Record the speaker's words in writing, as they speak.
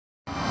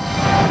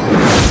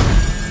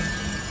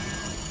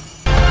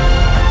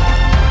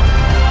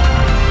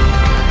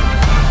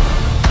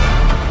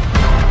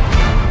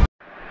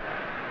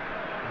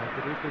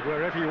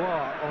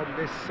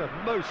a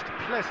most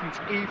pleasant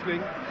evening.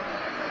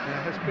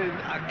 There has been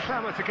a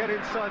clamour to get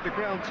inside the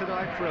ground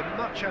tonight for a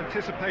much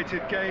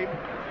anticipated game.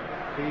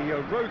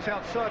 The roads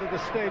outside of the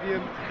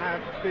stadium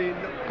have been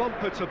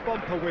bumper to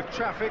bumper with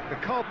traffic.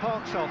 The car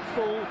parks are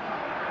full.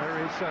 There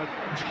is a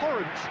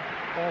torrent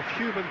of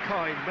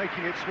humankind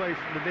making its way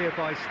from the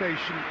nearby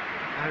station,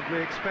 and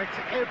we expect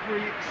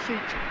every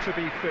seat to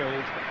be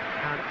filled.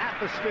 An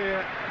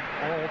atmosphere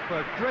of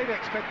great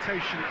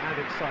expectation and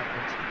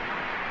excitement.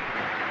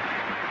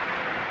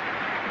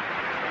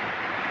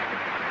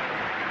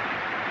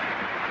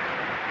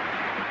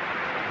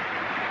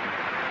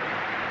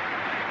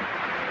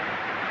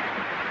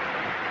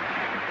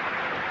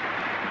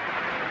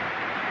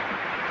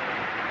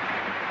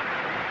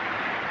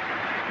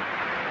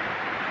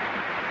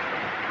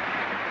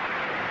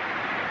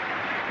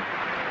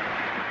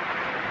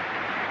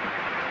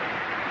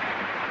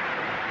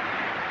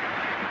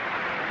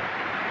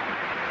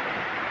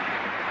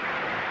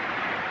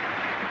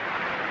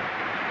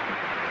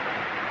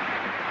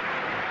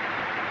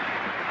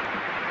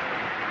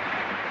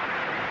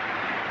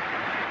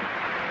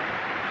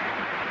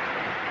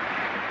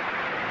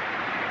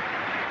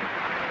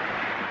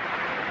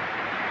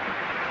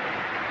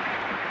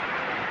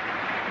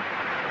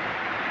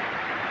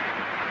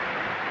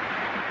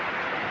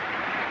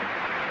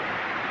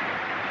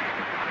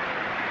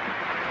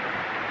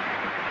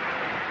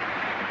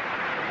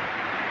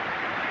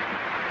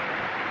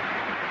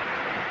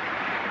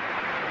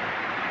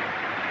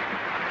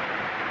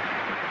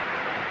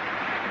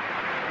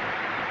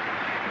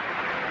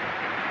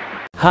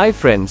 Hi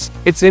friends,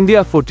 it's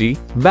India Footy,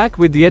 back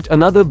with yet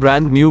another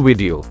brand new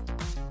video.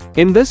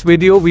 In this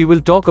video we will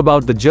talk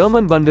about the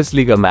German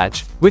Bundesliga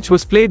match, which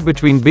was played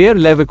between Bayer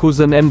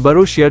Leverkusen and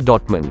Borussia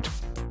Dortmund.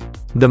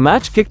 The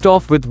match kicked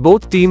off with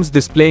both teams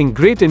displaying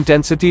great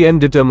intensity and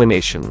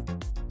determination.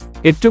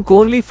 It took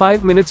only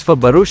 5 minutes for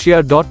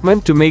Borussia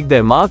Dortmund to make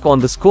their mark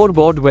on the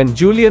scoreboard when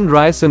Julian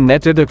Ryersons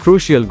netted a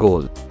crucial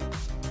goal.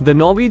 The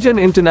Norwegian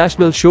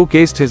international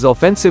showcased his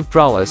offensive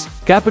prowess,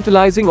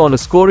 capitalizing on a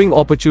scoring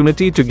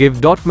opportunity to give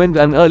Dortmund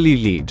an early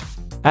lead.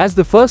 As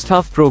the first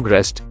half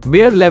progressed,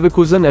 Bayer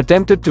Leverkusen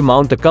attempted to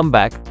mount a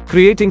comeback,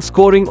 creating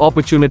scoring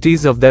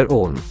opportunities of their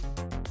own.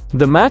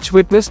 The match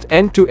witnessed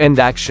end-to-end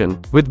action,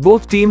 with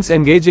both teams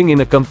engaging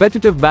in a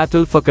competitive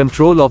battle for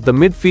control of the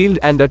midfield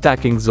and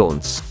attacking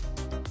zones.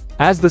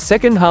 As the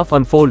second half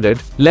unfolded,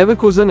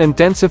 Leverkusen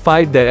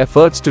intensified their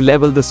efforts to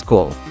level the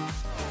score.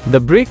 The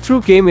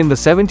breakthrough came in the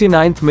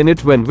 79th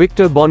minute when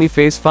Victor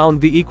Bonifaces found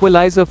the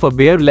equalizer for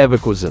Bayer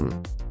Leverkusen.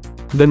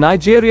 The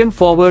Nigerian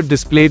forward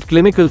displayed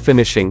clinical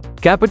finishing,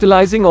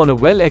 capitalizing on a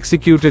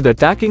well-executed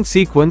attacking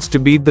sequence to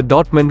beat the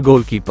Dortmund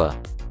goalkeeper.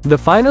 The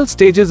final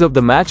stages of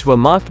the match were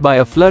marked by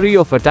a flurry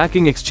of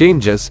attacking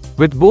exchanges,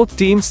 with both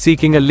teams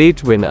seeking a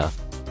late winner.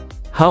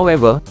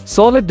 However,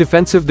 solid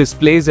defensive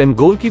displays and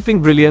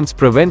goalkeeping brilliance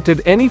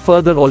prevented any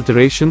further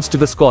alterations to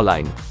the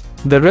scoreline.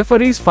 The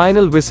referee's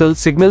final whistle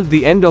signaled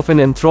the end of an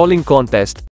enthralling contest,